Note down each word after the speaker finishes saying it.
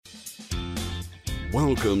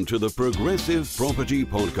Welcome to the Progressive Property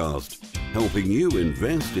Podcast, helping you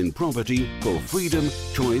invest in property for freedom,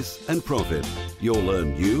 choice and profit. You'll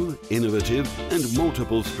learn new, innovative and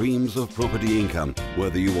multiple streams of property income,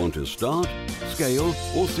 whether you want to start, scale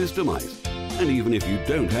or systemize, and even if you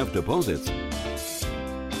don't have deposits.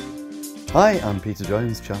 Hi, I'm Peter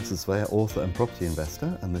Jones, Chartered Surveyor, author and property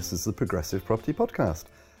investor, and this is the Progressive Property Podcast.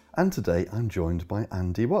 And today I'm joined by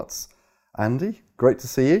Andy Watts. Andy, great to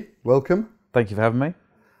see you. Welcome. Thank you for having me.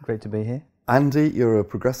 Great to be here. Andy, you're a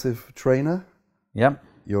progressive trainer. Yep.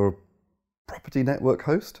 You're a property network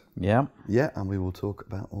host. Yeah. Yeah, and we will talk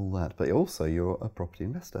about all that. But also you're a property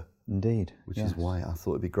investor. Indeed. Which is why I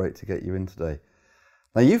thought it'd be great to get you in today.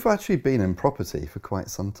 Now, you've actually been in property for quite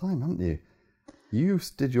some time, haven't you? You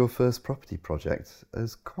did your first property project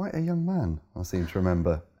as quite a young man, I seem to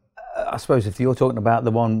remember. I suppose if you're talking about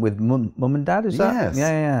the one with mum and dad, is that? Yes.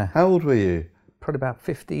 Yeah. How old were you? Probably about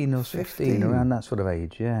 15 or 16, around that sort of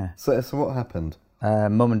age, yeah. So what happened?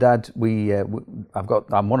 Mum and dad,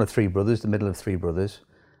 I'm one of three brothers, the middle of three brothers,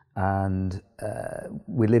 and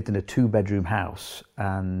we lived in a 2-bedroom house,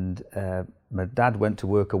 and my dad went to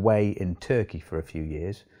work away in Turkey for a few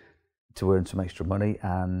years to earn some extra money,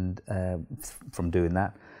 and from doing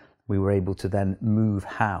that, we were able to then move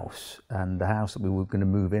house, and the house that we were going to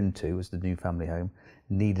move into as the new family home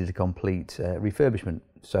needed a complete refurbishment.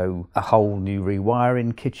 So a whole new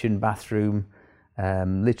rewiring, kitchen, bathroom,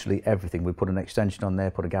 literally everything. We put an extension on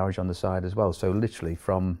there, put a garage on the side as well. So literally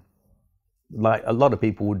from, like a lot of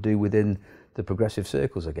people would do within the progressive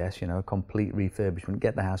circles, I guess, a complete refurbishment,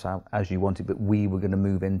 get the house out as you wanted, but we were going to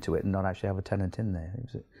move into it and not actually have a tenant in there.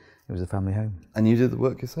 It was a family home. And you did the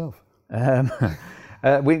work yourself?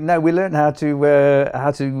 We learned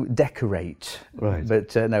how to decorate. Right.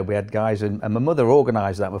 But no, we had guys, and my mother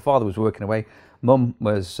organised that. My father was working away. Mum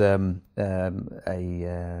was a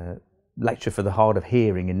lecturer for the hard of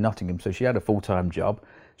hearing in Nottingham, so she had a full-time job.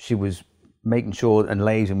 She was making sure and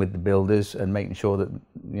liaising with the builders and making sure that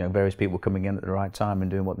various people were coming in at the right time and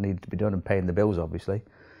doing what needed to be done and paying the bills, obviously.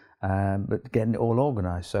 But getting it all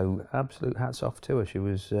organised. So absolute hats off to her. She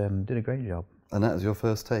was did a great job. And that was your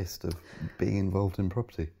first taste of being involved in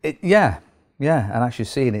property? Yeah, and actually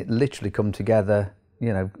seeing it literally come together,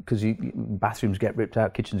 because bathrooms get ripped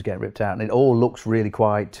out, kitchens get ripped out, and it all looks really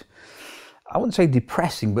quite, I wouldn't say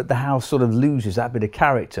depressing, but the house sort of loses that bit of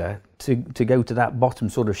character to go to that bottom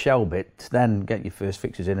sort of shell bit, to then get your first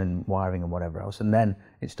fixtures in and wiring and whatever else, and then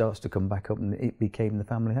it starts to come back up and it became the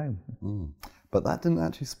family home. But that didn't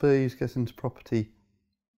actually spur you to get into property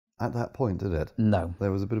at that point, did it? No.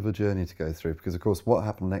 There was a bit of a journey to go through, because of course what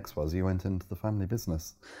happened next was you went into the family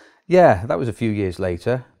business. Yeah, that was a few years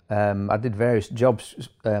later. I did various jobs,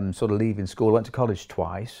 sort of leaving school. I went to college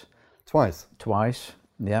twice. Twice,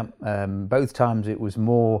 yeah. Both times it was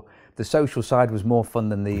more, the social side was more fun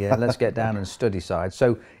than the let's get down and study side.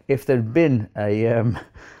 So if there'd been a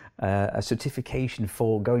certification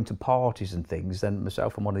for going to parties and things, then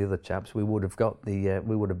myself and one of the other chaps, we would have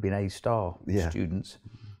been A-star students.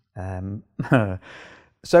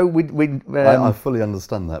 So I fully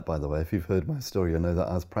understand that, by the way. If you've heard my story, you know that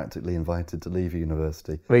I was practically invited to leave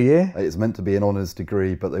university. Were you? It's meant to be an honours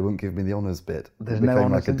degree, but they wouldn't give me the honours bit. There's it no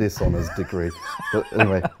became honours like a dishonours degree. But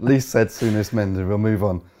anyway, least said, soonest mended. We'll move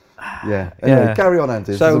on. Yeah. Anyway, carry on,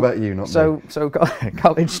 Andy. This is about you, not me. So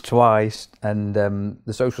college twice, and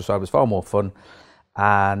the social side was far more fun.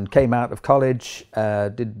 And came out of college,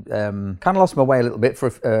 did kind of lost my way a little bit for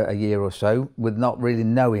a year or so, with not really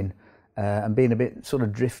knowing and being a bit sort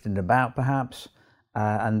of drifting about, perhaps.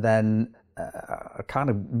 And then I kind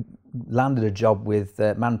of landed a job with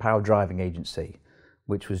Manpower Driving Agency,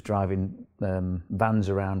 which was driving vans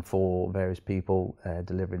around for various people,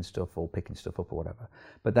 delivering stuff or picking stuff up or whatever.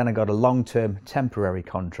 But then I got a long-term temporary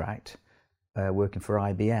contract working for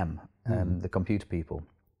IBM, the computer people,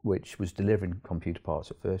 which was delivering computer parts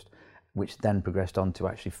at first, which then progressed on to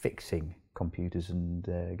actually fixing computers and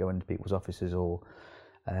going into people's offices, or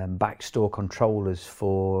back store controllers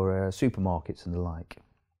for supermarkets and the like.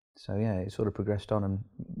 So yeah, it sort of progressed on, and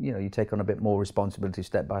you take on a bit more responsibility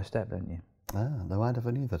step by step, don't you? No, I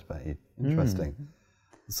never knew that about you. Interesting.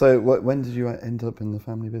 So when did you end up in the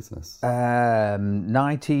family business?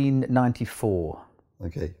 1994.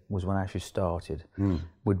 Okay. Was when I actually started.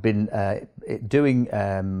 We'd been doing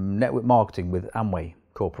network marketing with Amway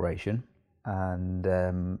Corporation,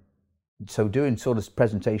 and so doing sort of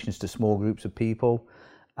presentations to small groups of people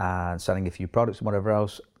and selling a few products and whatever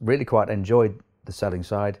else. Really quite enjoyed the selling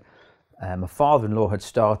side. My father-in-law had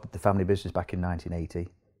started the family business back in 1980,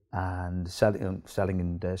 and selling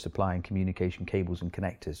and supplying communication cables and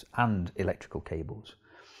connectors and electrical cables.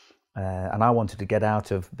 And I wanted to get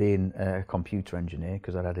out of being a computer engineer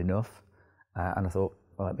because I'd had enough. And I thought,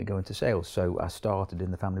 well, let me go into sales. So I started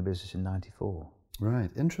in the family business in '94.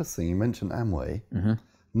 Right, interesting. You mentioned Amway. Mm-hmm.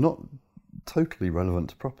 Not totally relevant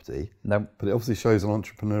to property, No. but it obviously shows an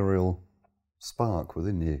entrepreneurial spark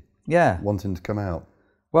within you, Yeah. wanting to come out,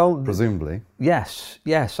 Well, presumably. yes,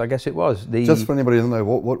 I guess it was. Just for anybody who doesn't know,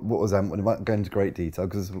 what was Amway? We might go into great detail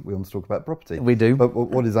because we want to talk about property. We do. But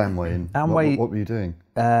what is Amway and Amway- what were you doing?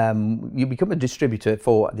 You become a distributor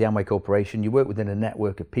for the Amway Corporation. You work within a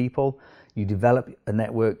network of people. You develop a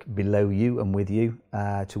network below you and with you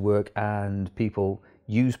to work, and people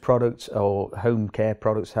use products or home care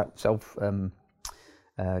products, self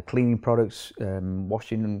cleaning products,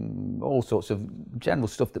 washing, and all sorts of general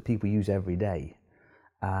stuff that people use every day.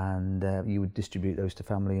 And you would distribute those to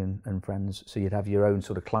family and friends. So you'd have your own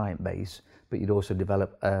sort of client base, but you'd also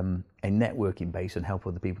develop a networking base and help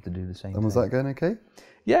other people to do the same. And was that going okay?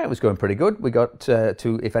 Yeah, it was going pretty good. We got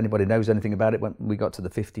to, if anybody knows anything about it, we got to the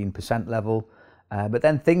 15% level. But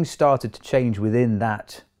then things started to change within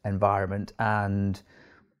that environment, and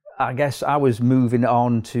I guess I was moving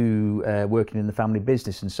on to working in the family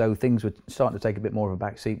business, and so things were starting to take a bit more of a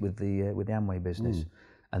backseat with the Amway business.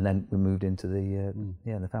 And then we moved into the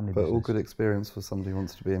family But business. all good experience for somebody who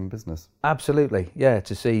wants to be in business. Absolutely, yeah.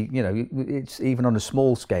 To see, it's even on a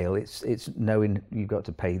small scale. It's knowing you've got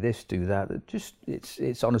to pay this, do that.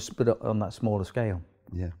 It's on that smaller scale.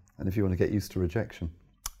 Yeah, and if you want to get used to rejection.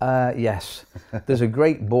 Yes, there's a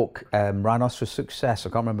great book, Rhinoceros Success. I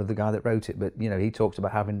can't remember the guy that wrote it, but he talks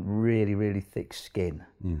about having really, really thick skin.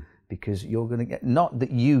 Because you're going to get, not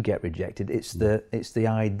that you get rejected, it's the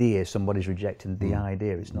idea somebody's rejecting the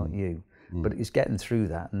idea, it's not you. But it's getting through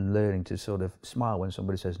that and learning to sort of smile when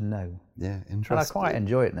somebody says no. Yeah, interesting. And I quite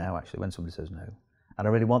enjoy it now, actually, when somebody says no. And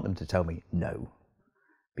I really want them to tell me no.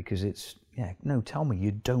 Because it's, no, tell me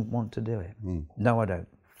you don't want to do it. No, I don't.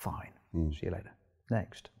 Fine. See you later.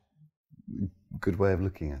 Next. Good way of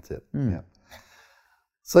looking at it. Yeah.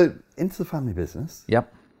 So, into the family business.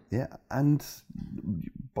 Yep. Yeah, and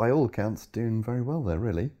by all accounts, doing very well there,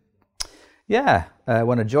 really. Yeah,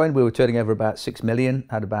 when I joined, we were turning over about 6 million,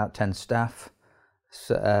 had about 10 staff.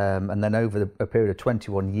 So, and then over a period of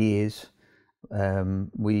 21 years,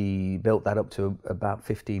 we built that up to about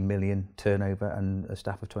 15 million turnover and a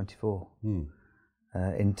staff of 24.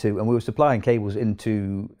 And we were supplying cables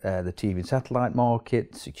into the TV and satellite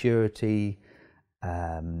market, security,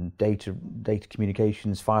 data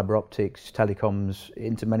communications, fibre optics, telecoms,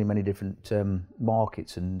 into many, many different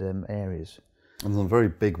markets and areas. And some very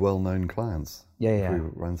big, well-known clients. Yeah. If we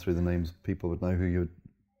ran through the names, people would know who you're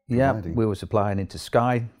providing. Yeah, we were supplying into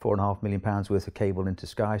Sky, £4.5 million worth of cable into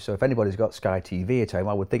Sky. So if anybody's got Sky TV at home,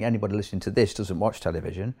 I would think anybody listening to this doesn't watch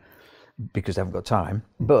television because they haven't got time.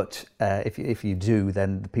 But if you do,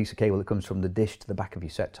 then the piece of cable that comes from the dish to the back of your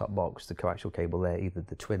set-top box, the coaxial cable there, either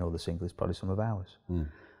the twin or the single, is probably some of ours.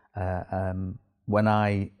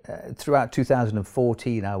 When throughout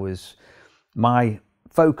 2014, my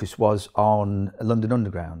focus was on London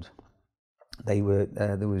Underground. There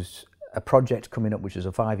was a project coming up, which was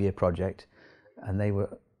a 5-year project, and they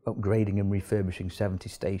were upgrading and refurbishing 70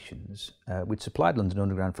 stations. We'd supplied London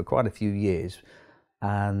Underground for quite a few years,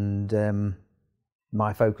 and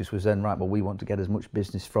my focus was then, we want to get as much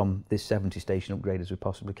business from this 70 station upgrade as we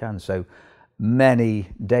possibly can. So many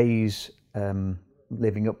days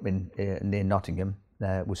living up near Nottingham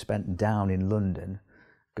were spent down in London,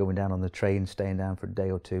 going down on the train, staying down for a day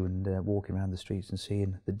or two, and walking around the streets and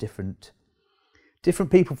seeing the different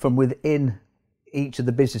people from within each of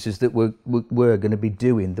the businesses that were going to be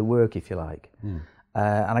doing the work, if you like.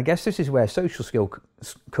 And I guess this is where social skills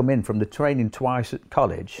come in, from the training twice at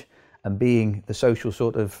college and being the social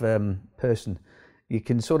sort of person. You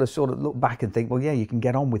can sort of look back and think, well, yeah, you can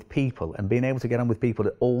get on with people, and being able to get on with people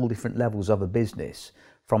at all different levels of a business,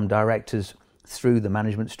 from directors through the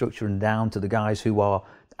management structure and down to the guys who are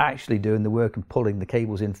actually doing the work and pulling the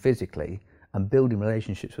cables in physically and building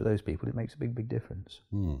relationships with those people, it makes a big, big difference,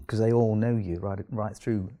 because they all know you right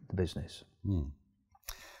through the business.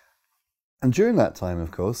 And during that time,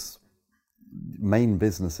 of course, main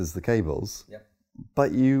business is the cables. Yep.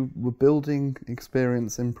 But you were building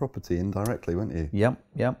experience in property indirectly, weren't you?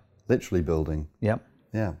 Yep. Literally building. Yep.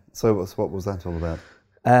 Yeah. So what was that all about?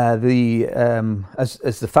 As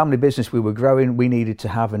the family business we were growing, we needed to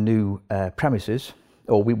have a new premises,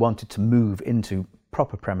 or we wanted to move into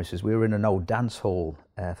proper premises. We were in an old dance hall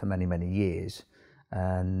for many, many years,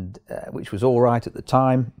 and which was all right at the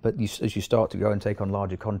time, but as you start to go and take on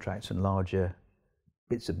larger contracts and larger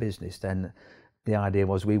bits of business, then the idea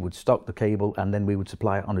was we would stock the cable and then we would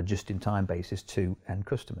supply it on a just-in-time basis to end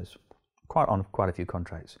customers, quite a few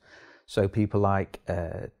contracts. So people like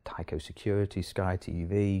Tyco Security, Sky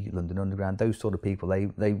TV, London Underground, those sort of people,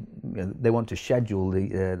 they want to schedule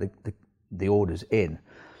the orders in,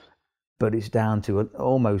 but it's down to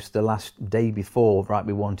almost the last day before, right,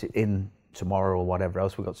 we want it in tomorrow or whatever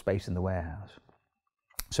else, we've got space in the warehouse.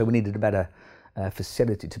 So we needed a better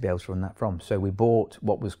facility to be able to run that from. So we bought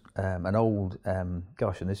what was an old, and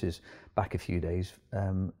this is back a few days,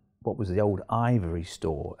 what was the old Ivory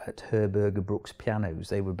store at Herberger Brooks Pianos.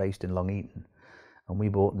 They were based in Long Eaton, and we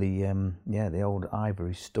bought the old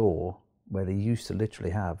Ivory store where they used to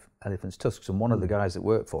literally have elephant's tusks. And one of the guys that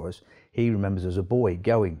worked for us, he remembers as a boy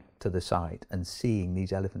going to the site and seeing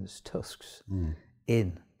these elephant's tusks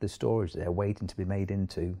in the storage there, waiting to be made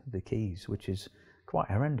into the keys, which is quite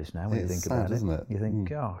horrendous now when you think about it. Isn't it? You think,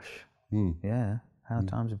 gosh, yeah, how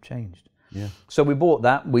times have changed. Yeah. So we bought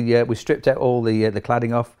that. We stripped out all the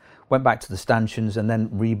cladding off, went back to the stanchions, and then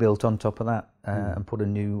rebuilt on top of that and put a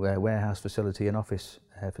new warehouse facility and office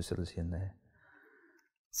facility in there.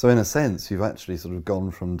 So in a sense, you've actually sort of gone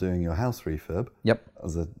from doing your house refurb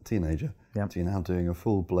as a teenager to now doing a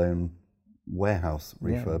full-blown warehouse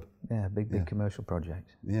refurb. Yeah, big commercial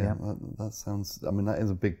project. Yeah, that sounds, I mean, that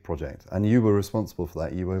is a big project. And you were responsible for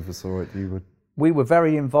that. You oversaw it. We were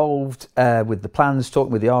very involved with the plans,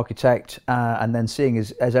 talking with the architect, and then seeing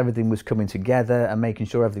as everything was coming together and making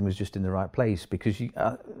sure everything was just in the right place. Because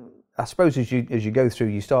I suppose as you go through,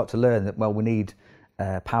 you start to learn that, well, we need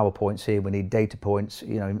PowerPoints here, we need data points,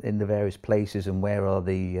 in the various places, and where are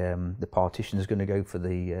the partitions going to go for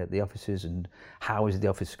the offices, and how is the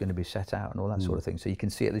office going to be set out, and all that sort of thing. So you can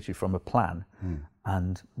see it literally from a plan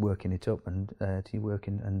and working it up and to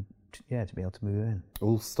working and to be able to move in.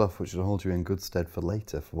 All stuff which will hold you in good stead for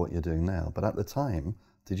later for what you're doing now. But at the time,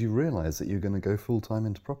 did you realise that you're going to go full time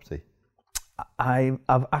into property? I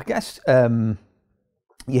guess.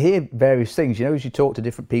 You hear various things, as you talk to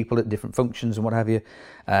different people at different functions and what have you.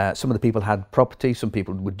 Some of the people had property, some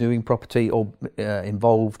people were doing property or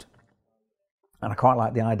involved. And I quite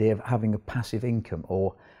like the idea of having a passive income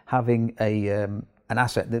or having an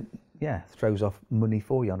asset that, throws off money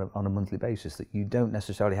for you on a monthly basis that you don't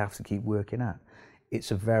necessarily have to keep working at. It's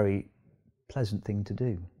a very pleasant thing to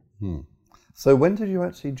do. So when did you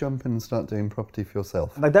actually jump in and start doing property for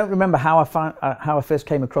yourself? And I don't remember how I first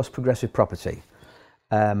came across Progressive Property.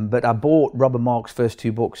 But I bought Robert Mark's first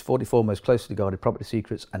two books, 44 Most Closely Guarded Property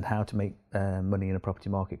Secrets and How to Make Money in a Property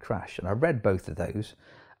Market Crash. And I read both of those.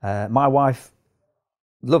 My wife,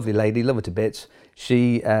 lovely lady, love her to bits,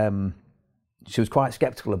 she was quite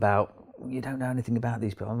sceptical about, you don't know anything about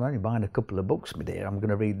these people. I'm only buying a couple of books, my dear. I'm going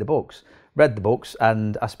to read the books. Read the books,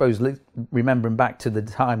 and I suppose remembering back to the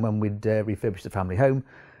time when we'd refurbished the family home,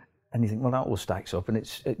 and you think, well, that all stacks up, and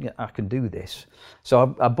I can do this.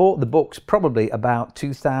 So I bought the books probably about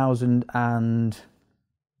 2000 and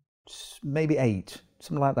maybe 8,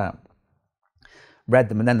 something like that. Read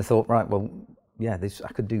them, and then I thought, right, well, I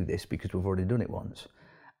could do this because we've already done it once.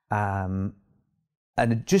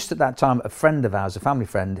 And just at that time, a friend of ours, a family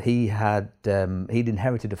friend, he'd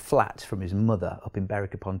inherited a flat from his mother up in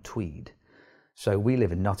Berwick-upon-Tweed. So we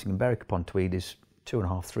live in Nottingham. Berwick-upon-Tweed is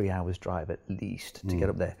 2.5-3 hours drive at least to get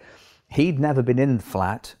up there. He'd never been in the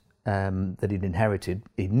flat that he'd inherited.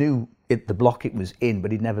 He knew the block it was in,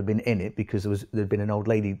 but he'd never been in it because there'd been an old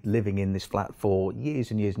lady living in this flat for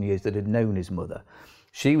years and years and years that had known his mother.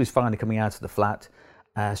 She was finally coming out of the flat,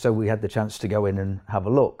 so we had the chance to go in and have a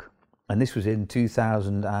look. And this was in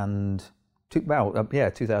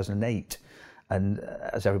 2008. And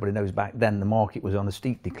as everybody knows, back then the market was on a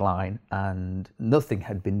steep decline, and nothing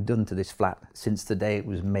had been done to this flat since the day it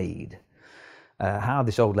was made. How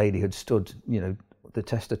this old lady had stood, the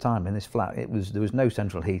test of time in this flat. There was no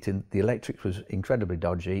central heating. The electrics was incredibly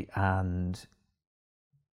dodgy, and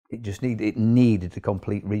it needed a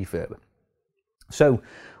complete refurb. So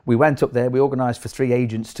we went up there. We organised for 3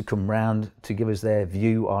 agents to come round to give us their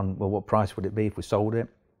view on, well, what price would it be if we sold it.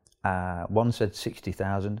 One said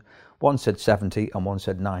 60,000, one said 70, and one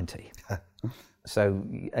said 90. So,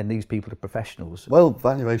 and these people are professionals. Well,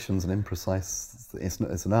 valuation's an imprecise.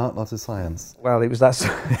 It's an art, not a science. Well, it was that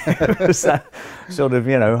sort of,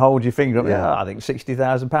 hold your finger up. Yeah, I think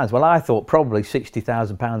 £60,000. Well, I thought probably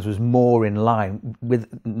 £60,000 was more in line with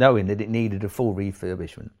knowing that it needed a full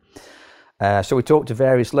refurbishment. So we talked to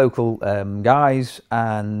various local guys,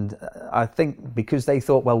 and I think because they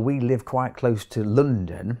thought, well, we live quite close to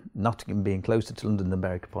London, Nottingham being closer to London than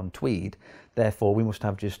Berwick-upon-Tweed, therefore we must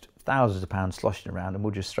have just thousands of pounds sloshing around and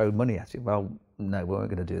we'll just throw money at it. Well, no, we weren't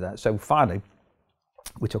going to do that. So finally,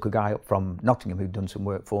 we took a guy up from Nottingham who'd done some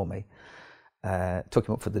work for me, took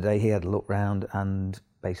him up for the day, he had a look round, and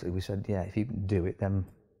basically we said, if you can do it, then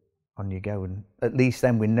on you go, and at least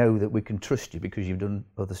then we know that we can trust you because you've done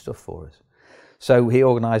other stuff for us. So he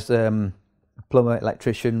organised plumber,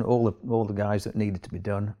 electrician, all the guys that needed to be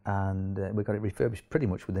done, and we got it refurbished pretty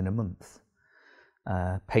much within a month,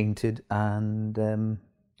 painted, and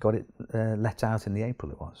got it let out in the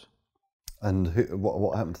April it was. And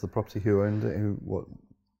what happened to the property? Who owned it?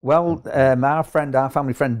 Well, our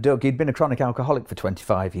family friend Doug, he'd been a chronic alcoholic for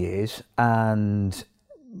 25 years, and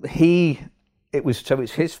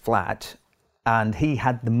it's his flat, and he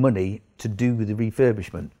had the money to do the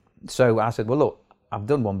refurbishment. So I said, well, look, I've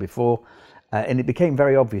done one before, and it became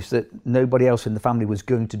very obvious that nobody else in the family was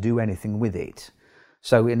going to do anything with it.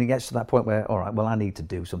 So, and it gets to that point where, all right, well, I need to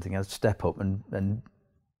do something else, step up and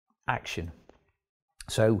action.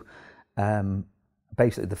 So,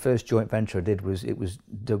 basically, the first joint venture I did was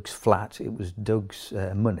Doug's flat. It was Doug's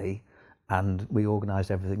money, and we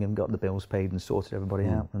organised everything and got the bills paid and sorted everybody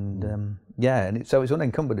out. And so it's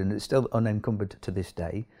unencumbered, and it's still unencumbered to this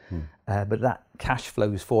day. But that cash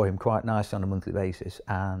flows for him quite nicely on a monthly basis,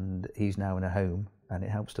 and he's now in a home, and it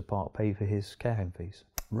helps to part pay for his care home fees.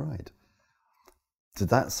 Right. Did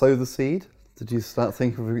that sow the seed? Did you start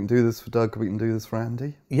thinking, if we can do this for Doug, we can do this for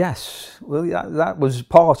Andy? Yes, well, that was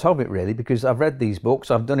part of it really, because I've read these books.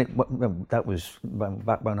 I've done it. That was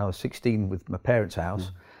back when I was 16 with my parents'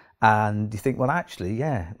 house, and you think, well, actually,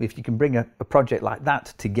 yeah, if you can bring a project like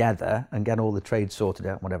that together and get all the trades sorted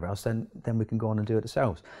out, and whatever else, then we can go on and do it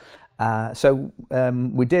ourselves. So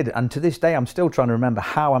we did, and to this day, I'm still trying to remember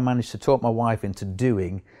how I managed to talk my wife into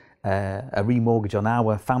doing a remortgage on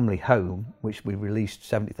our family home, which we released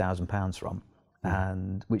 £70,000 from,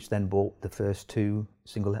 and which then bought the first 2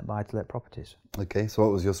 single-let buy-to-let properties. Okay, so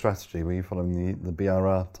what was your strategy? Were you following the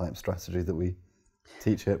BRR type strategy that we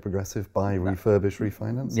teach here at Progressive, buy, refurbish,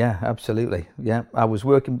 refinance? Yeah, absolutely. Yeah, I was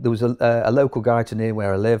working, there was a local guy to near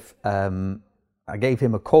where I live. I gave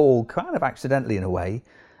him a call, kind of accidentally in a way,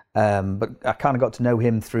 but I kind of got to know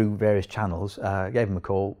him through various channels. I gave him a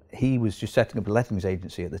call. He was just setting up a lettings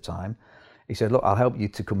agency at the time. He said, look, I'll help you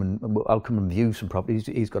to I'll come and view some properties.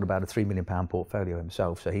 He's got about a £3 million portfolio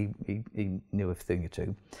himself, so he knew a thing or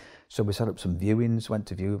two. So we set up some viewings, went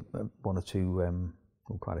to view one or two,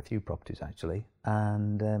 quite a few properties actually,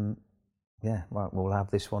 and right, we'll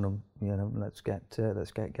have this one, and let's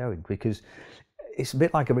get going, because it's a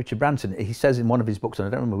bit like a Richard Branson. He says in one of his books, and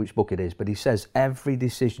I don't remember which book it is, but he says every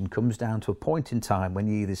decision comes down to a point in time when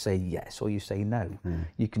you either say yes or you say no.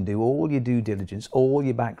 You can do all your due diligence, all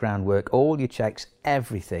your background work, all your checks,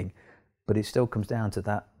 everything, but it still comes down to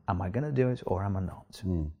that, am I going to do it or am I not?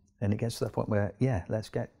 And it gets to that point where, let's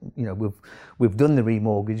get, we've done the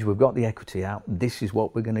remortgage, we've got the equity out, this is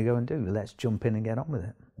what we're going to go and do. Let's jump in and get on with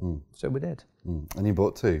it. So we did. And you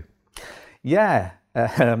bought 2? Yeah.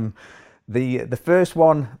 The first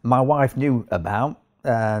one my wife knew about,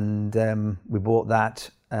 and we bought that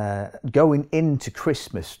going into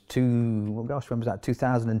Christmas when was that?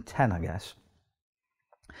 2010, I guess.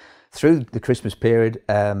 Through the Christmas period,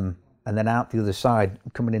 and then out the other side,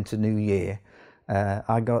 coming into New Year,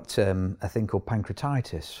 I got a thing called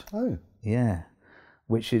pancreatitis. Oh. Yeah,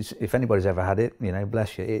 which is, if anybody's ever had it,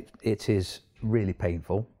 bless you, it is really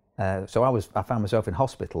painful. So I found myself in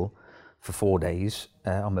hospital for 4 days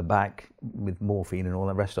on my back with morphine and all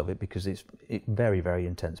the rest of it, because it's very, very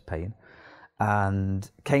intense pain,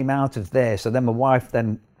 and came out of there. So then my wife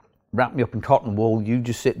then wrapped me up in cotton wool. You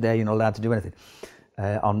just sit there, you're not allowed to do anything.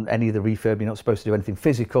 On any of the refurb, you're not supposed to do anything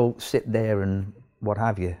physical, sit there and what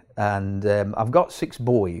have you. And I've got 6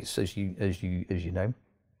 boys, as you know,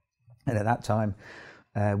 and at that time,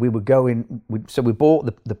 we were going, so we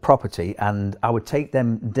bought the property, and I would take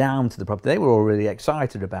them down to the property. They were all really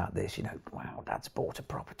excited about this, wow, Dad's bought a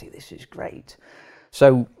property, this is great.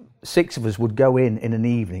 So 6 of us would go in an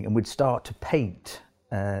evening and we'd start to paint.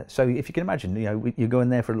 So if you can imagine, you're going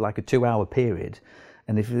there for like a 2-hour period,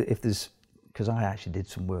 and if there's, because I actually did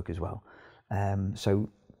some work as well, so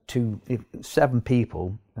 7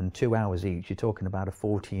 people and 2 hours each, you're talking about a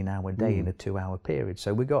 14-hour day in a 2-hour period.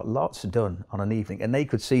 So we got lots done on an evening, and they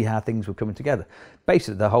could see how things were coming together.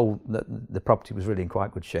 Basically, the property was really in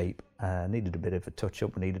quite good shape. Needed a bit of a touch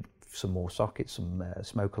up. We needed some more sockets, some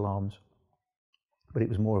smoke alarms, but it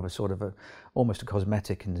was more of a sort of almost a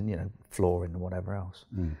cosmetic, and flooring and whatever else.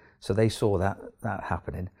 So they saw that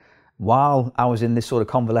happening. While I was in this sort of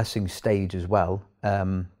convalescing stage as well,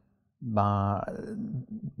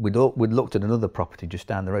 we'd looked at another property just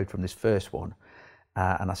down the road from this first one,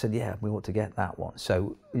 and I said, yeah, we want to get that one.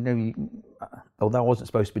 So although I wasn't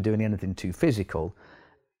supposed to be doing anything too physical,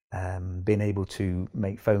 being able to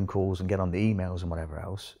make phone calls and get on the emails and whatever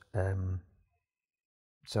else,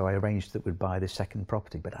 so I arranged that we'd buy this second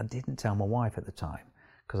property, but I didn't tell my wife at the time,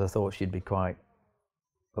 because I thought she'd be quite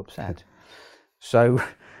upset. So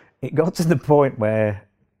it got to the point where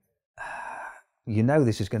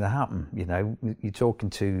this is going to happen. You're talking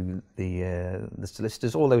to the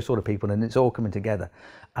solicitors, all those sort of people, and it's all coming together.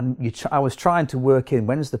 And I was trying to work in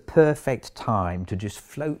when's the perfect time to just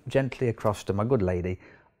float gently across to my good lady.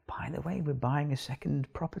 By the way, we're buying a second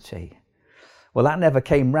property. Well, that never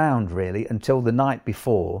came round really until the night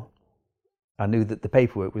before. I knew that the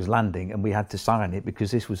paperwork was landing and we had to sign it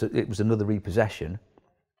because it was another repossession,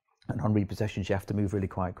 and on repossessions you have to move really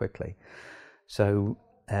quite quickly. So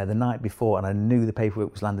the night before, and I knew the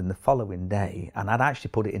paperwork was landing the following day, and I'd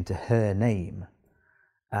actually put it into her name,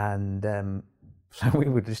 and so we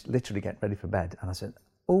were just literally getting ready for bed, and I said,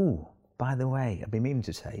 "Oh, by the way, I've been meaning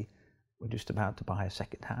to say, we're just about to buy a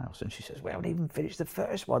second house." And she says, "We haven't even finished the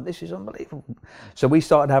first one. This is unbelievable." So we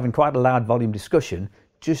started having quite a loud volume discussion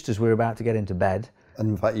just as we were about to get into bed. And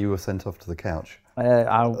in fact, you were sent off to the couch.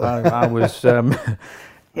 I was,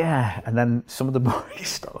 yeah. And then some of the boys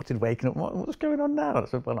started waking up. What's going on now? I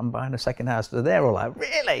said, "Well, I'm buying a second house." So they're all like,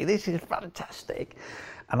 "Really? This is fantastic."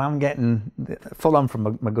 And I'm getting full on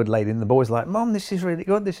from my good lady. And the boys are like, "Mum, this is really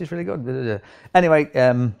good. This is really good." Anyway,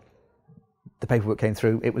 the paperwork came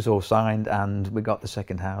through, it was all signed, and we got the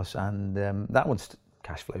second house, and that one's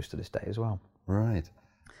cash flows to this day as well. Right.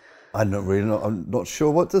 I'm not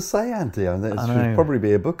sure what to say, Andy. There should probably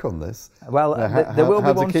be a book on this. Well, there will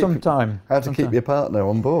be one sometime. How to keep your partner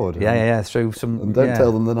on board. Yeah, through some... And don't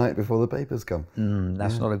tell them the night before the papers come.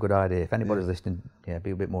 That's not a good idea. If anybody's listening,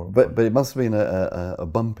 be a bit more... But it must have been a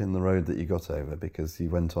bump in the road that you got over, because you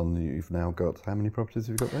went on, you've now got... How many properties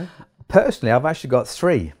have you got there? Personally, I've actually got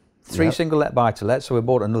three single let buy-to-let, so we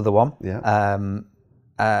bought another one. Yeah.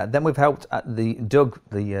 Then we've helped Doug,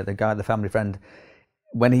 the guy, the family friend,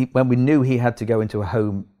 when we knew he had to go into a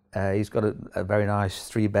home. He's got a very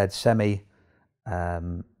nice 3-bed semi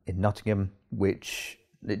in Nottingham, which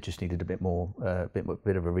it just needed a bit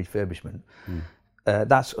of a refurbishment.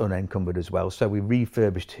 That's unencumbered as well, so we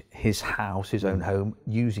refurbished his house, his own home,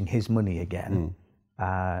 using his money again.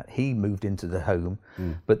 He moved into the home,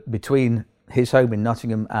 but between his home in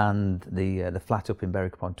Nottingham and the flat up in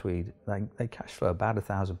Berwick upon Tweed, they cash flow about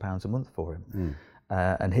 £1,000 a month for him,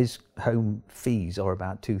 and his home fees are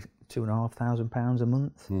about £2,500 a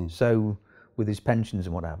month. So with his pensions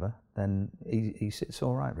and whatever, then he sits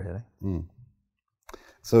all right, really.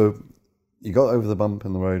 So you got over the bump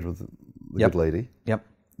in the road with the good lady. Yep.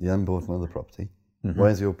 You then bought another property.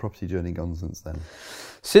 Where's your property journey gone since then?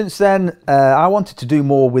 Since then, I wanted to do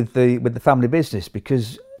more with the family business,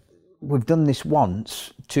 because we've done this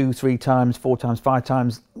once, 2, 3 times, 4 times, 5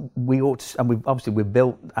 times. We ought to, and we've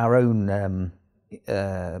built our own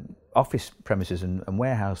office premises and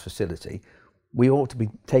warehouse facility. We ought to be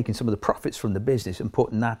taking some of the profits from the business and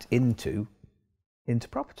putting that into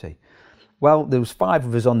property. Well, there was 5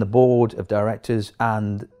 of us on the board of directors,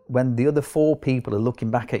 and when the other 4 people are looking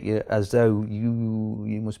back at you as though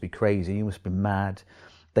you must be crazy, you must be mad,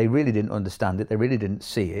 they really didn't understand it, they really didn't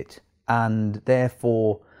see it, and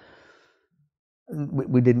therefore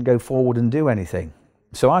we didn't go forward and do anything.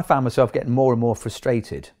 So I found myself getting more and more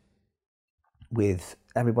frustrated with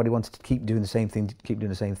everybody wanted to keep doing the same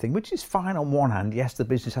thing, which is fine on one hand. Yes, the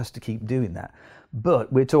business has to keep doing that.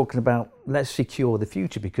 But we're talking about, let's secure the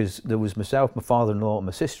future, because there was myself, my father-in-law, and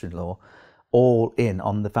my sister-in-law all in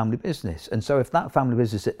on the family business. And so if that family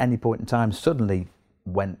business at any point in time suddenly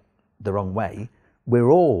went the wrong way, we're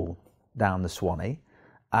all down the Swanee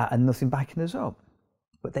and nothing backing us up.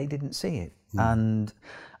 But they didn't see it. And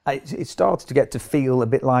it started to get to feel a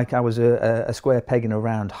bit like I was a square peg in a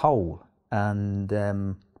round hole. And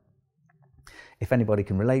if anybody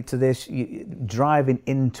can relate to this, driving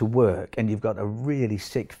into work and you've got a really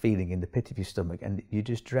sick feeling in the pit of your stomach, and you're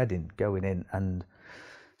just dreading going in and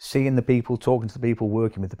seeing the people, talking to the people,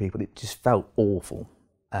 working with the people. It just felt awful.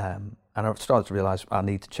 And I started to realise I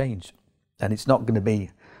need to change. And it's not going to be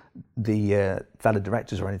the fellow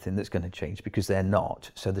directors or anything that's going to change, because they're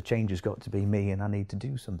not. So the change has got to be me, and I need to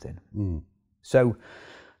do something. So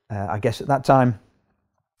I guess at that time,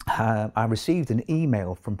 I received an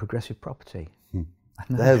email from Progressive Property.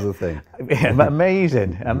 There's the thing.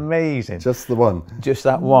 Amazing. Just the one. Just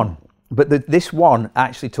that one. But this one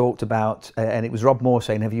actually talked about, and it was Rob Moore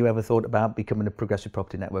saying, have you ever thought about becoming a Progressive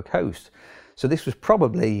Property Network host? So this was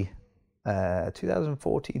probably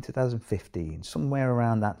 2014, 2015, somewhere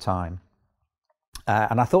around that time.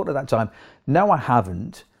 And I thought at that time, no, I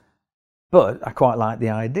haven't, but I quite like the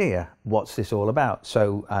idea. What's this all about?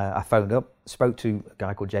 So I phoned up, spoke to a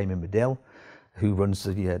guy called Jamie Medill, who runs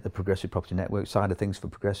the Progressive Property Network side of things for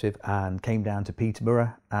Progressive, and came down to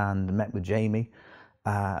Peterborough and met with Jamie.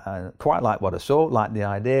 Quite like what I saw, liked the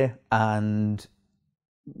idea, and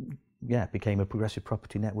became a Progressive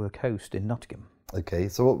Property Network host in Nottingham. Okay,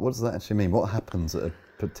 so what does that actually mean? What happens at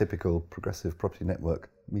a typical Progressive Property Network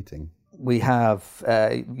meeting? We have,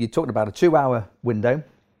 you're talking about a 2-hour window.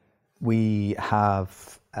 We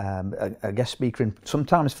have a guest speaker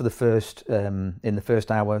sometimes for the first, in the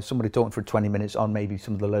first hour, somebody talking for 20 minutes on maybe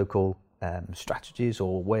some of the local strategies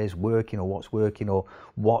or where's working or what's working or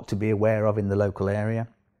what to be aware of in the local area.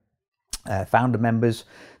 Founder members,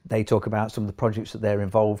 they talk about some of the projects that they're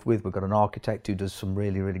involved with. We've got an architect who does some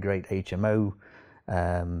really, really great HMO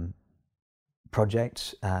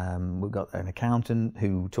projects. We've got an accountant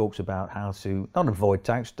who talks about how to don't avoid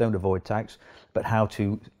tax, but how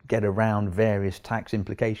to get around various tax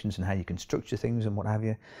implications and how you can structure things and what have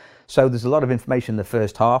you. So there's a lot of information in the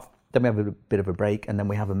first half. Then we have a bit of a break, and then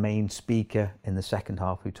we have a main speaker in the second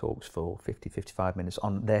half who talks for 50-55 minutes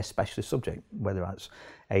on their specialist subject, whether that's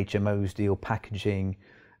HMOs, deal packaging,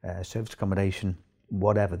 service accommodation,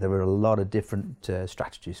 whatever. There are a lot of different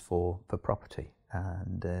strategies for property,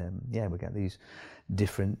 and we get these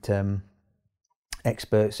different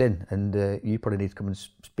experts in, and you probably need to come and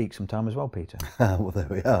speak sometime as well, Peter. Well, there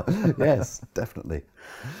we are. Yes, definitely.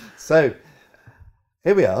 So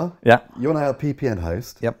here we are. Yeah. You're now a PPN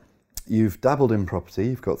host. Yep. You've dabbled in property.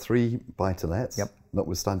 You've got 3 buy-to-lets. Yep.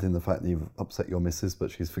 Notwithstanding the fact that you've upset your missus, but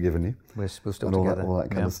she's forgiven you. We're still and together. All that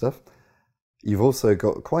kind of stuff. You've also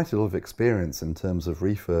got quite a lot of experience in terms of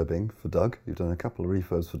refurbing for Doug. You've done a couple of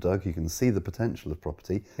refurbs for Doug. You can see the potential of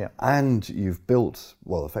property. Yeah. And you've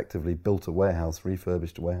effectively built a warehouse,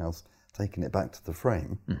 refurbished a warehouse, taken it back to the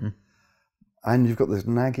frame. Mm-hmm. And you've got this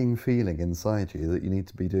nagging feeling inside you that you need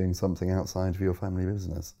to be doing something outside of your family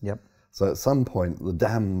business. Yep. So at some point, the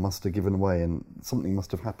dam must have given way and something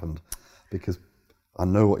must have happened, because I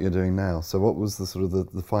know what you're doing now. So what was the sort of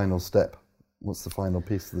the final step? What's the final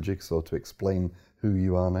piece of the jigsaw to explain who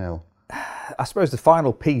you are now? I suppose the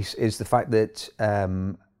final piece is the fact that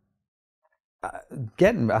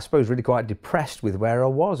getting, I suppose, really quite depressed with where I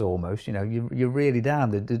was almost. You know, you're really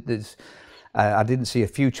down. I didn't see a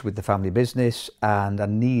future with the family business, and I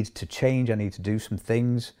need to change. I need to do some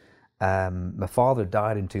things. My father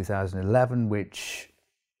died in 2011, which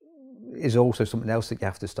is also something else that you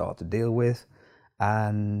have to start to deal with.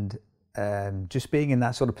 And just being in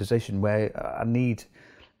that sort of position where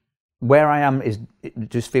where I am it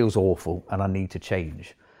just feels awful and I need to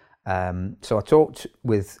change. So I talked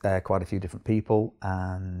with quite a few different people,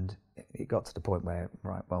 and it got to the point where,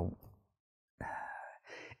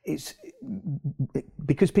 it's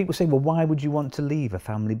because people say, well, why would you want to leave a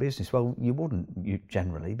family business? Well, you wouldn't,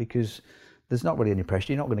 generally, because there's not really any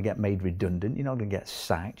pressure. You're not going to get made redundant. You're not going to get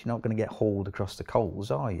sacked. You're not going to get hauled across the coals,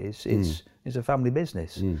 are you? It's a family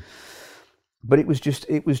business. Mm. But it was just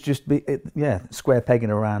square peg in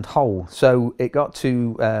a round hole. So it got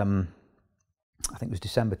to, I think it was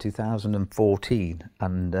December 2014,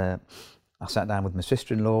 and I sat down with my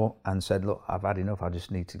sister-in-law and said, look, I've had enough. I just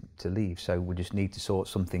need to leave. So we just need to sort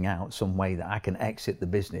something out, some way that I can exit the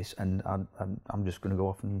business, and I'm just going to go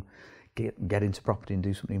off and get into property and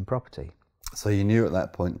do something in property. So you knew at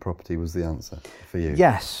that point property was the answer for you?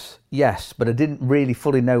 Yes, but I didn't really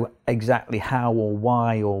fully know exactly how or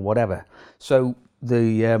why or whatever. So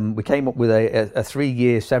we came up with a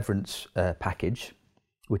 3-year severance package,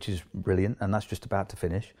 which is brilliant, and that's just about to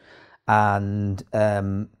finish. And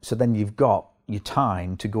so then you've got your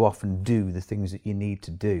time to go off and do the things that you need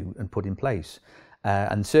to do and put in place.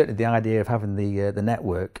 And certainly the idea of having the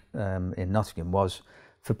network in Nottingham was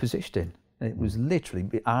for positioning. It was literally,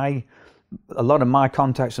 a lot of my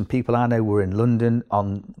contacts and people I know were in London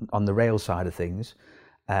on the rail side of things.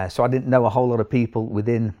 So I didn't know a whole lot of people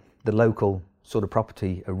within the local sort of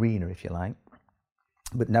property arena, if you like.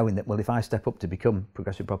 But knowing that, well, if I step up to become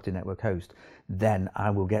Progressive Property Network host, then I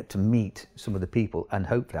will get to meet some of the people, and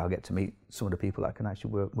hopefully I'll get to meet some of the people that I can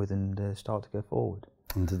actually work with and start to go forward.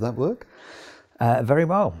 And did that work? Very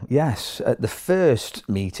well, yes. At the first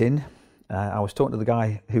meeting, I was talking to the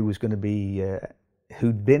guy who was going to be,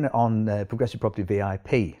 who'd been on Progressive Property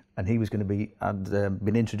VIP, and he was going to be, I'd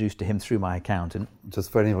been introduced to him through my accountant.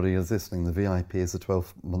 Just for anybody who's listening, the VIP is a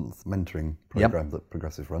 12-month mentoring program that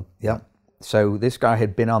Progressive run. Yep. So this guy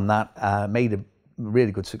had been on that, made a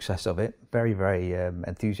really good success of it, very, very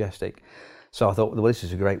enthusiastic. So I thought, well, this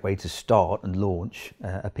is a great way to start and launch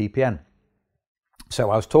a PPN. So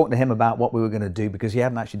I was talking to him about what we were going to do, because he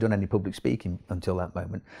hadn't actually done any public speaking until that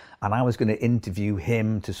moment. And I was going to interview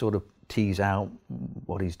him to sort of tease out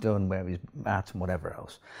what he's done, where he's at, and whatever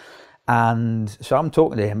else. And so I'm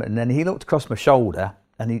talking to him, and then he looked across my shoulder,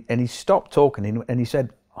 and he stopped talking, and he said,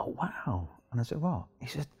 oh, wow. And I said, what? He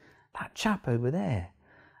said, that chap over there.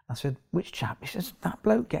 I said, which chap? He says, that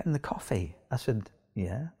bloke getting the coffee. I said,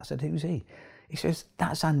 yeah. I said, who's he? He says,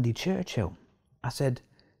 that's Andy Churchill. I said,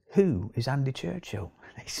 who is Andy Churchill?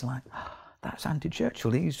 He's like, oh, that's Andy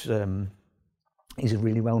Churchill. He's a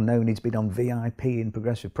really well known, he's been on VIP in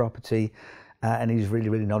Progressive Property, and he's really,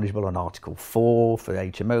 really knowledgeable on Article 4 for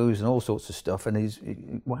HMOs and all sorts of stuff. And he's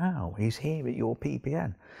here at your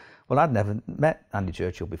PPN. Well, I'd never met Andy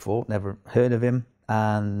Churchill before, never heard of him.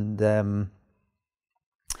 And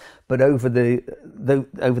but over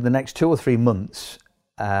the next 2 or 3 months,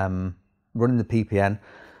 running the PPN,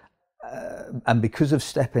 and because of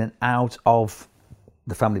stepping out of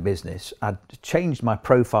the family business, I'd changed my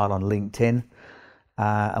profile on LinkedIn,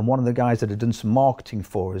 and one of the guys that had done some marketing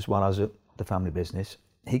for us while I was at the family business,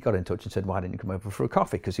 he got in touch and said, why didn't you come over for a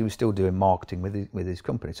coffee? Because he was still doing marketing with his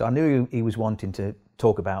company. So I knew he was wanting to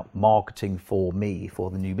talk about marketing for me for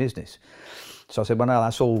the new business. So I said, well, no,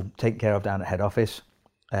 that's all taken care of down at head office.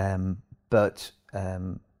 But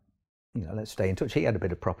let's stay in touch. He had a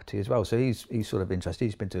bit of property as well, so he's sort of interested.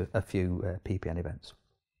 He's been to a few PPN events.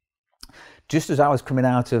 Just as I was coming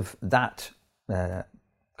out of that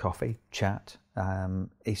coffee chat,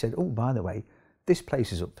 he said, oh, by the way, this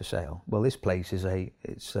place is up for sale. Well, this place is a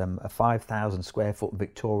 5,000 square foot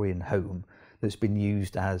Victorian home that's been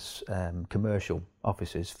used as commercial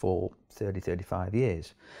offices for 35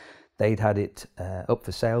 years. They'd had it up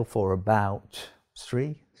for sale for about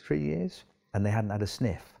three years, and they hadn't had a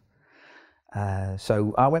sniff.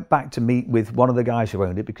 So I went back to meet with one of the guys who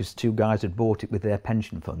owned it, because 2 guys had bought it with their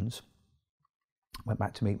pension funds. Went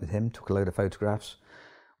back to meet with him, took a load of photographs,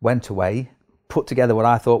 went away, put together what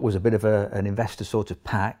I thought was a bit of an investor sort of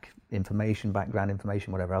pack, information, background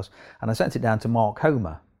information, whatever else, and I sent it down to Mark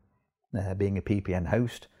Homer, being a PPN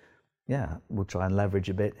host. Yeah, we'll try and leverage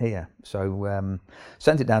a bit here. So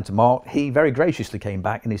sent it down to Mark. He very graciously came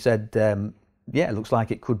back and he said, yeah, it looks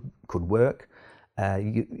like it could work.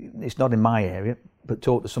 It's not in my area, but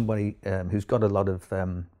talk to somebody who's got a lot of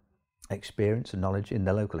experience and knowledge in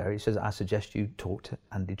the local area. He says, I suggest you talk to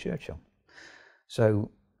Andy Churchill.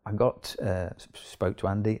 So I spoke to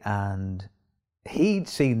Andy, and he'd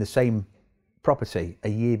seen the same property a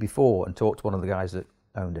year before and talked to one of the guys that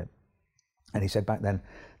owned it. And he said back then,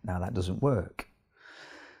 no, that doesn't work.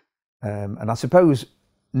 And I suppose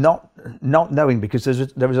not knowing, because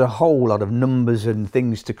there was a whole lot of numbers and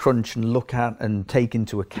things to crunch and look at and take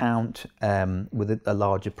into account with a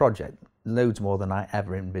larger project, loads more than I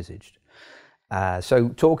ever envisaged. So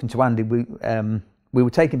talking to Andy, we were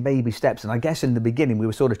taking baby steps, and I guess in the beginning we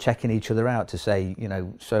were sort of checking each other out to say,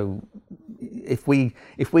 so if we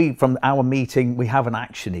from our meeting we have an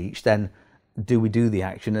action each, then do we do the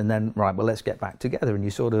action, and then right, well, let's get back together, and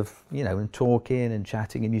you sort of and talking and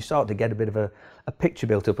chatting, and you start to get a bit of a picture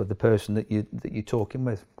built up of the person that you're talking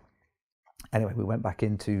with. Anyway, we went back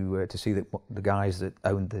into to see the guys that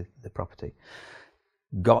owned the property.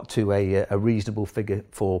 Got to a reasonable figure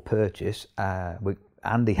for purchase.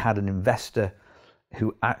 Andy had an investor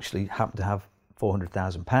who actually happened to have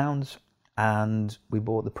 £400,000, and we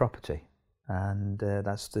bought the property, and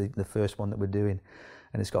that's the first one that we're doing,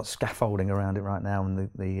 and it's got scaffolding around it right now, and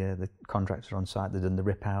the contractors are on site. They've done the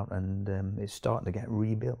rip out, and it's starting to get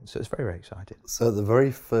rebuilt, so it's very, very exciting. So the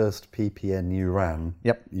very first PPN you ran,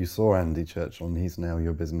 yep, you saw Andy Churchill, and he's now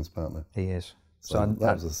your business partner. He is. So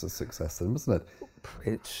that was a success then, wasn't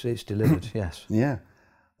it? It's delivered, yes. Yeah.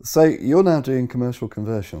 So you're now doing commercial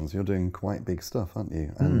conversions. You're doing quite big stuff, aren't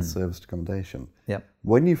you? And serviced accommodation. Yep.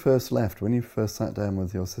 When you first sat down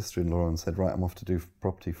with your sister-in-law and said, right, I'm off to do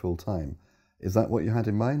property full time, is that what you had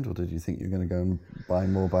in mind, or did you think you were going to go and buy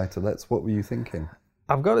more buy-to-lets? What were you thinking?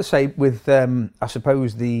 I've got to say, with I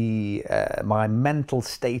suppose my mental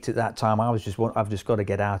state at that time, I've just got to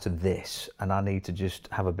get out of this, and I need to just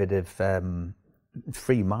have a bit of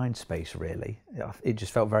free mind space. Really, it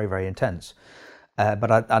just felt very, very intense.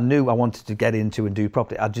 But I knew I wanted to get into and do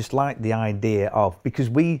property. I just liked the idea of,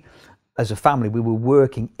 because we, as a family, we were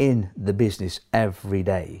working in the business every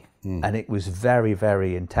day, and it was very,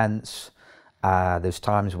 very intense. There's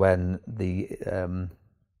times when the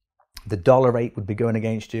dollar rate would be going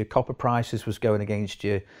against you, copper prices was going against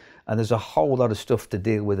you, and there's a whole lot of stuff to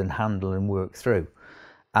deal with and handle and work through.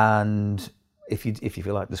 And if you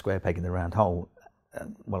feel like the square peg in the round hole,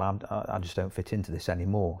 well, I just don't fit into this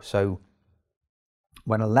anymore. So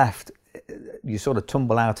when I left, you sort of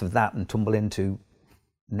tumble out of that and tumble into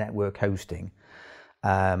network hosting,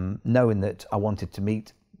 knowing that I wanted to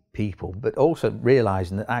meet people, but also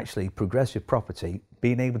realizing that actually Progressive Property,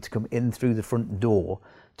 being able to come in through the front door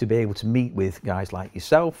to be able to meet with guys like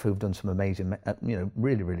yourself who've done some amazing,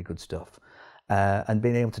 really, really good stuff, and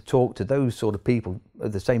being able to talk to those sort of people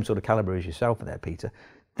of the same sort of calibre as yourself there, Peter,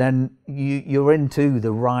 then you're into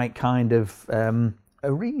the right kind of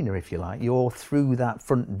arena, if you like. You're through that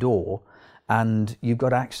front door, and you've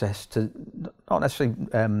got access to not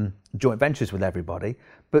necessarily joint ventures with everybody,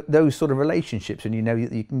 but those sort of relationships, and you know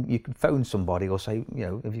you can phone somebody or say, you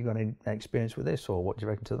know, have you got any experience with this, or what do you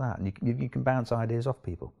reckon to that? And you can bounce ideas off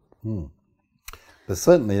people. But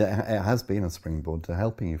certainly it has been a springboard to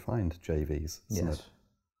helping you find JVs. Yes.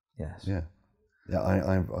 Yes. Yeah. Yeah.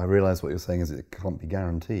 I realise what you're saying is it can't be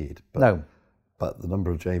guaranteed. But, No. But the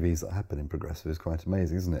number of JVs that happen in Progressive is quite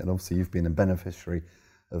amazing, isn't it? And obviously you've been a beneficiary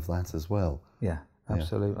of that as well. Yeah.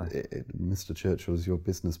 Absolutely. Yeah. Mr. Churchill is your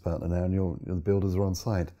business partner now, and the builders are on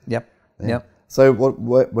site. Yep. Yeah. Yep. So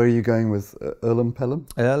where are you going with Earl & Pelham?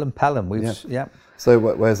 Earl & Pelham. Yep. So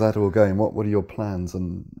where's that all going? What are your plans?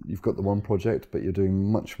 And you've got the one project, but you're doing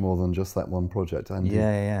much more than just that one project. Andy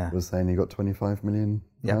was saying you got £25 million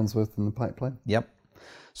worth in the pipeline. Yep.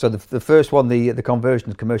 So the first one, the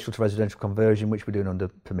conversion, commercial to residential conversion, which we're doing under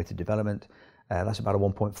permitted development, that's about a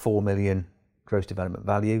 1.4 million gross development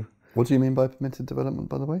value. What do you mean by permitted development,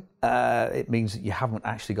 by the way? It means that you haven't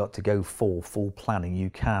actually got to go for full planning. You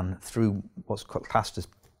can, through what's classed as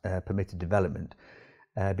permitted development,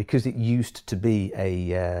 because it used to be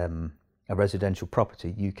a residential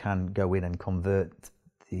property, you can go in and convert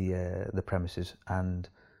the premises and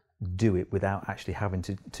do it without actually having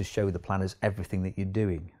to show the planners everything that you're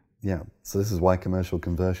doing. Yeah. So this is why commercial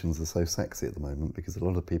conversions are so sexy at the moment, because a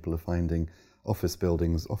lot of people are finding office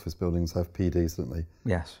buildings have PDs, don't they?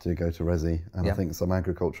 Yes. To go to resi, and I think some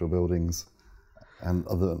agricultural buildings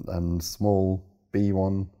and small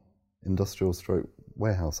B1 industrial stroke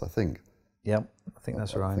warehouse, I think. Yep, I think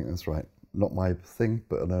that's right. I think that's right. Not my thing,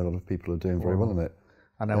 but I know a lot of people are doing very well in it.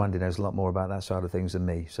 I know Andy knows a lot more about that side of things than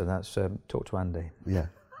me, so that's talk to Andy. Yeah,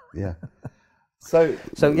 yeah. So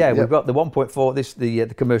we've got the 1.4.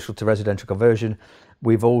 The commercial to residential conversion.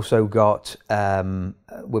 We've also got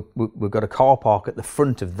we've got a car park at the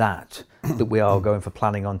front of that we are going for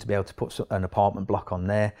planning on to be able to put an apartment block on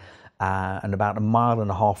there. And about 1.5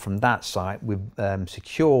 miles from that site, we've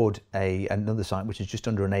secured another site which is just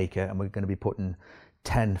under an acre, and we're going to be putting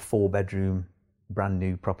 10 4-bedroom brand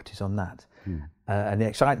new properties on that. And the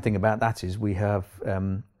exciting thing about that is we have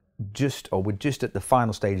we're just at the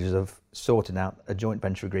final stages of sorting out a joint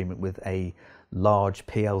venture agreement with a large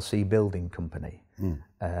PLC building company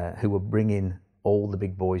who will bring in all the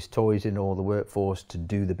big boys' toys in, all the workforce to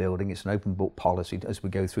do the building. It's an open book policy as we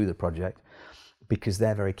go through the project, because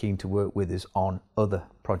they're very keen to work with us on other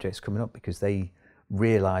projects coming up, because they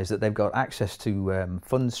realise that they've got access to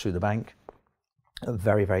funds through the bank at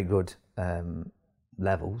very, very good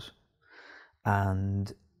levels,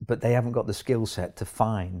 but they haven't got the skill set to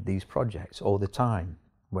find these projects all the time,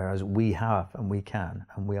 whereas we have, and we can,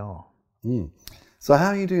 and we are. So how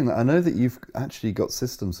are you doing that? I know that you've actually got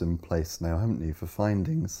systems in place now, haven't you, for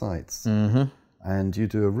finding sites? And you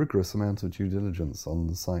do a rigorous amount of due diligence on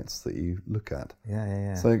the sites that you look at.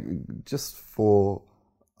 Yeah. So just for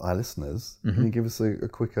our listeners, can you give us a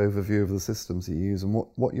quick overview of the systems that you use and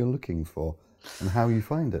what you're looking for and how you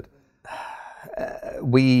find it?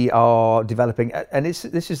 We are developing, and this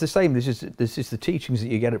is the same. This is the teachings that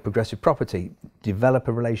you get at Progressive Property. Develop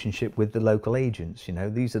a relationship with the local agents. You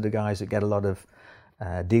know, these are the guys that get a lot of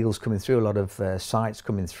deals coming through, a lot of sites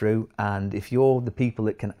coming through, and if you're the people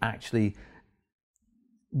that can actually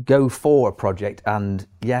go for a project and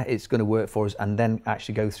it's going to work for us, and then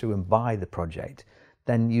actually go through and buy the project,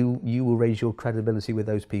 then you will raise your credibility with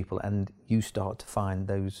those people, and you start to find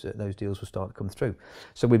those deals will start to come through.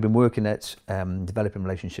 So we've been working at developing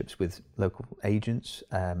relationships with local agents,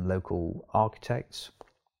 local architects,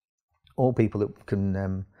 all people that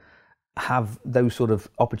can have those sort of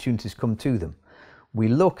opportunities come to them. We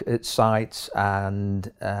look at sites, and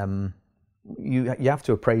you have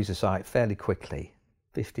to appraise a site fairly quickly.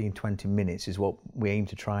 15-20 minutes is what we aim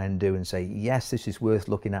to try and do, and say, yes, this is worth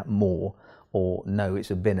looking at more, or no,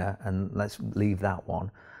 it's a binner and let's leave that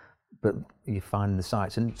one. But you find the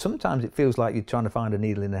sites, and sometimes it feels like you're trying to find a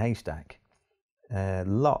needle in a haystack.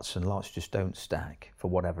 Lots and lots just don't stack for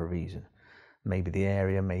whatever reason. Maybe the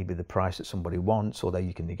area, maybe the price that somebody wants, although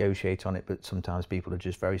you can negotiate on it, but sometimes people are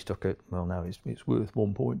just very stuck at, well, no, it's worth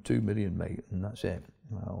 1.2 million, mate, and that's it.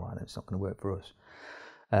 Well, all right, it's not going to work for us.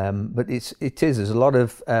 But there's a lot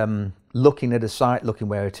of looking at a site, looking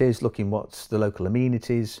where it is, looking what's the local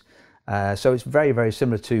amenities. So it's very, very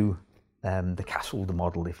similar to the Castled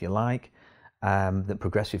model, if you like, that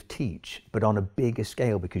Progressive teach, but on a bigger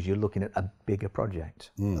scale, because you're looking at a bigger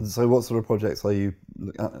project. So what sort of projects are you,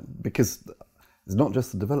 because it's not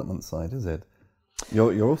just the development side, is it?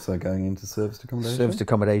 You're also going into serviced accommodation? Serviced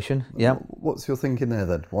accommodation, yeah. What's your thinking there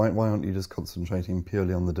then? Why aren't you just concentrating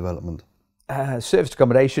purely on the development? Serviced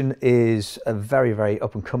accommodation is a very, very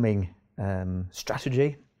up-and-coming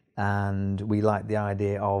strategy, and we like the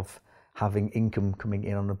idea of having income coming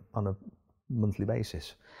in on a monthly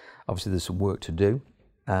basis. Obviously, there's some work to do,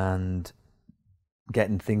 and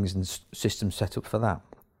getting things and systems set up for that.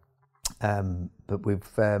 But we've,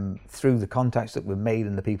 through the contacts that we've made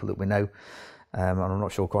and the people that we know, and I'm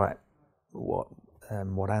not sure quite what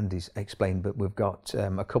Andy's explained, but we've got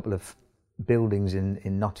a couple of buildings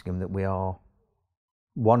in Nottingham that we are.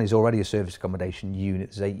 One is already a service accommodation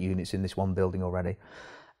unit. There's 8 units in this one building already.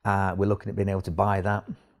 We're looking at being able to buy that,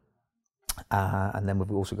 and then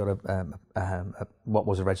we've also got what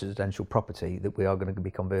was a residential property that we are going to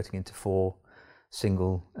be converting into 4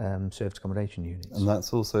 single serviced accommodation units. And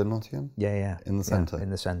that's also in Nottingham? Yeah. In the centre? In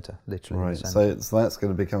the centre, literally. Right, in the centre. so that's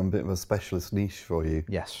going to become a bit of a specialist niche for you.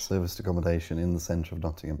 Yes. Serviced accommodation in the centre of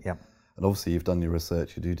Nottingham. Yep. And obviously you've done your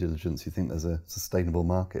research, your due diligence, you think there's a sustainable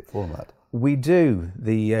market for that? We do.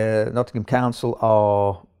 The Nottingham Council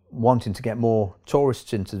are wanting to get more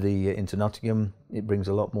tourists into Nottingham. It brings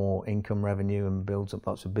a lot more income revenue and builds up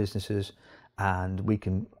lots of businesses, and we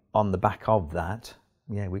can, on the back of that,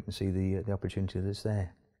 we can see the opportunity that's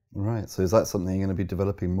there. Right. So is that something you're going to be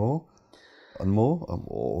developing more and more,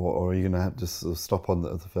 or are you going to have to just sort of stop on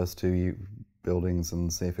the first 2 buildings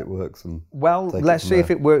and see if it works? And let's see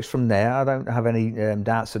if it works from there. I don't have any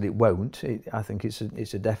doubts that it won't. I think it's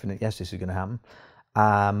a definite yes. This is going to happen.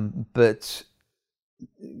 But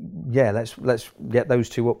yeah, let's get those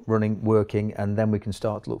 2 up running, working, and then we can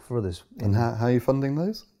start to look for others. And how are you funding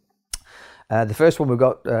those? The first one, we've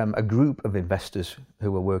got a group of investors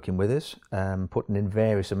who are working with us, putting in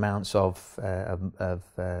various amounts of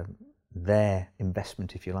their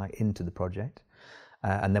investment, if you like, into the project.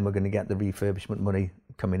 And then we're going to get the refurbishment money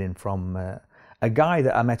coming in from a guy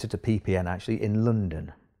that I met at a PPN actually in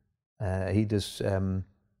London.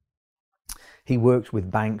 He works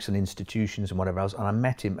with banks and institutions and whatever else, and I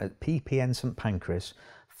met him at PPN St Pancras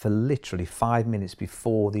for literally 5 minutes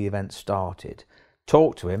before the event started.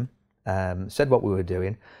 Talked to him. Said what we were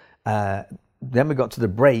doing. Then we got to the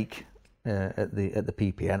break at the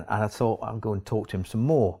PPN, and I thought I'll go and talk to him some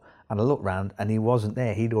more. And I looked round, and he wasn't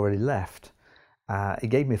there. He'd already left. He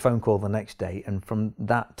gave me a phone call the next day, and from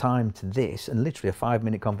that time to this, and literally a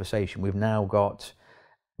 5-minute conversation, we've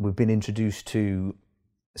been introduced to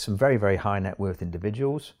some very, very high net worth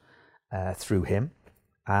individuals through him,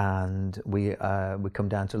 and we come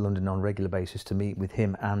down to London on a regular basis to meet with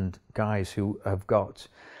him and guys who have got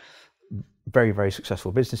very, very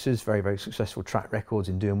successful businesses, very, very successful track records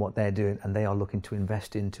in doing what they're doing, and they are looking to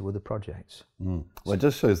invest into other projects. Well, it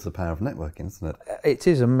just shows the power of networking, doesn't it? It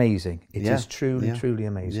is amazing. It is truly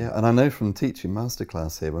amazing. Yeah, and I know from teaching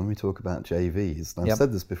masterclass here, when we talk about JVs, and I've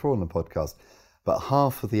said this before on the podcast, but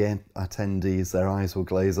half of the attendees, their eyes will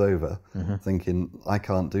glaze over, thinking, I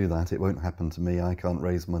can't do that, it won't happen to me, I can't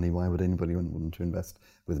raise money, why would anybody want to invest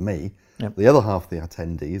with me? Yep. The other half of the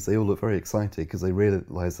attendees, they all look very excited because they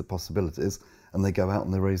realise the possibilities, and they go out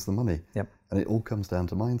and they raise the money. Yep. And it all comes down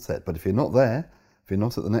to mindset. But if you're not there, if you're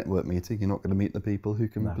not at the network meeting, you're not going to meet the people who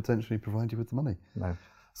can potentially provide you with the money. No.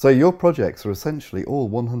 So your projects are essentially all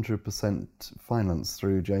 100% financed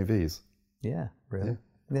through JVs? Yeah, really.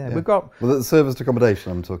 Yeah, we've got... Well, the serviced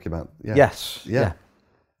accommodation I'm talking about. Yeah. Yes. Yeah.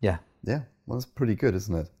 Well, that's pretty good,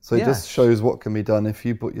 isn't it? So it just shows what can be done if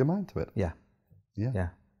you put your mind to it. Yeah.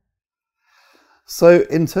 So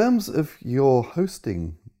in terms of your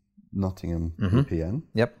hosting Nottingham PPN,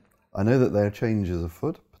 I know that there are changes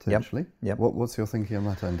afoot, potentially. Yep. What's your thinking on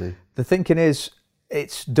that, Andy? The thinking is,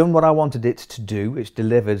 it's done what I wanted it to do. It's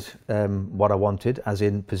delivered what I wanted, as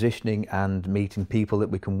in positioning and meeting people that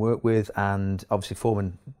we can work with, and obviously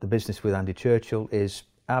forming the business with Andy Churchill is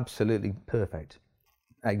absolutely perfect.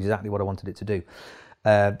 Exactly what I wanted it to do.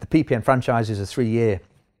 The PPN franchise is a 3-year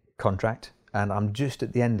contract, and I'm just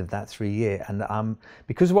at the end of that 3-year. And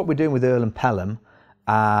because of what we're doing with Earl and Pelham,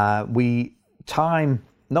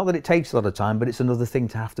 not that it takes a lot of time, but it's another thing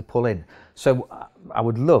to have to pull in. So I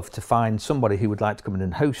would love to find somebody who would like to come in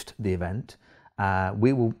and host the event.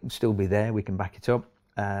 We will still be there, we can back it up,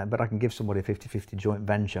 but I can give somebody a 50-50 joint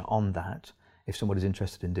venture on that if somebody's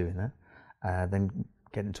interested in doing that. Then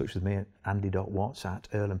get in touch with me at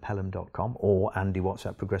andy.watts@earlandpelham.com or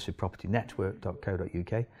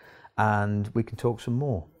andywatts@progressivepropertynetwork.co.uk. and we can talk some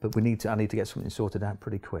more. But I need to get something sorted out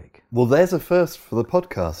pretty quick. Well, there's a first for the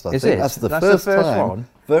podcast, I think. That's the first time,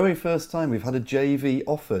 very first time we've had a JV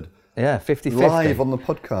offered Yeah, 50-50. Live on the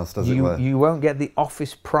podcast, as it were. You won't get the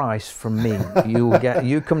office price from me.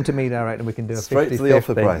 You come to me direct and we can do a 50-50. Straight to the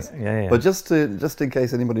offer price. Yeah. But just in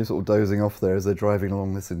case anybody's sort of dozing off there as they're driving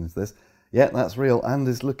along listening to this, yeah, that's real. And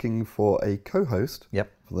is looking for a co-host for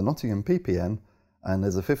the Nottingham PPN, and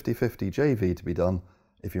there's a 50-50 JV to be done.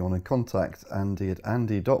 If you want to contact Andy at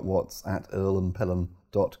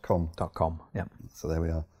andy.watts@earlandpelham.com. Yeah. So there we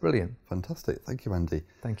are. Brilliant. Fantastic. Thank you, Andy.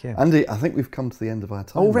 Thank you. Andy, I think we've come to the end of our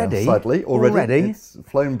time Already? now, sadly. Already? It's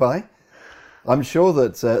flown by. I'm sure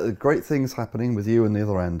that great things happening with you and the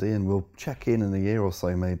other Andy, and we'll check in a year or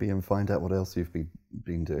so maybe and find out what else you've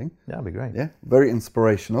been doing. That'd be great. Yeah, very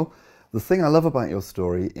inspirational. The thing I love about your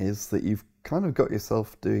story is that you've kind of got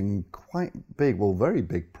yourself doing quite big, well, very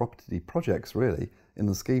big property projects, really, in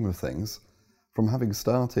the scheme of things, from having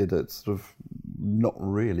started at sort of not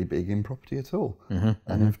really big in property at all. And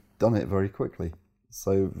you've done it very quickly.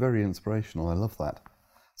 So very inspirational. I love that.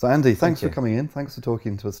 So Andy, thanks for coming in. Thanks for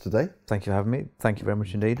talking to us today. Thank you for having me. Thank you very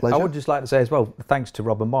much indeed. Pleasure. I would just like to say as well, thanks to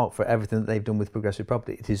Rob and Mark for everything that they've done with Progressive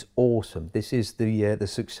Property. It is awesome. This is the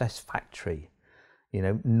success factory. You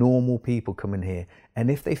know, normal people come in here, and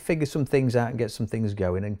if they figure some things out and get some things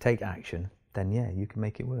going and take action, then yeah, you can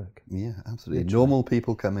make it work. Yeah, absolutely. Normal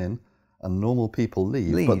people come in and normal people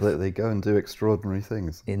leave. But they go and do extraordinary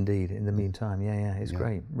things. Indeed. In the meantime, it's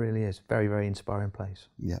great. Really is. Very, very inspiring place.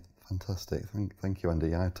 Yeah, fantastic. Thank you,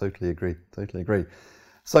 Andy. I totally agree.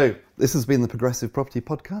 So this has been the Progressive Property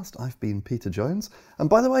Podcast. I've been Peter Jones. And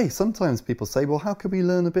by the way, sometimes people say, well, how can we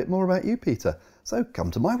learn a bit more about you, Peter? So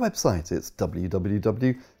come to my website. It's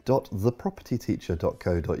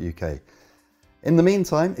www.thepropertyteacher.co.uk. In the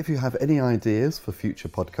meantime, if you have any ideas for future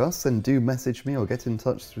podcasts, then do message me or get in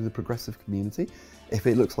touch through the Progressive community. If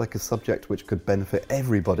it looks like a subject which could benefit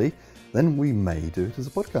everybody, then we may do it as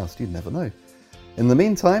a podcast. You never know. In the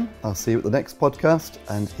meantime, I'll see you at the next podcast,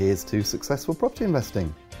 and here's to successful property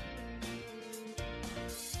investing.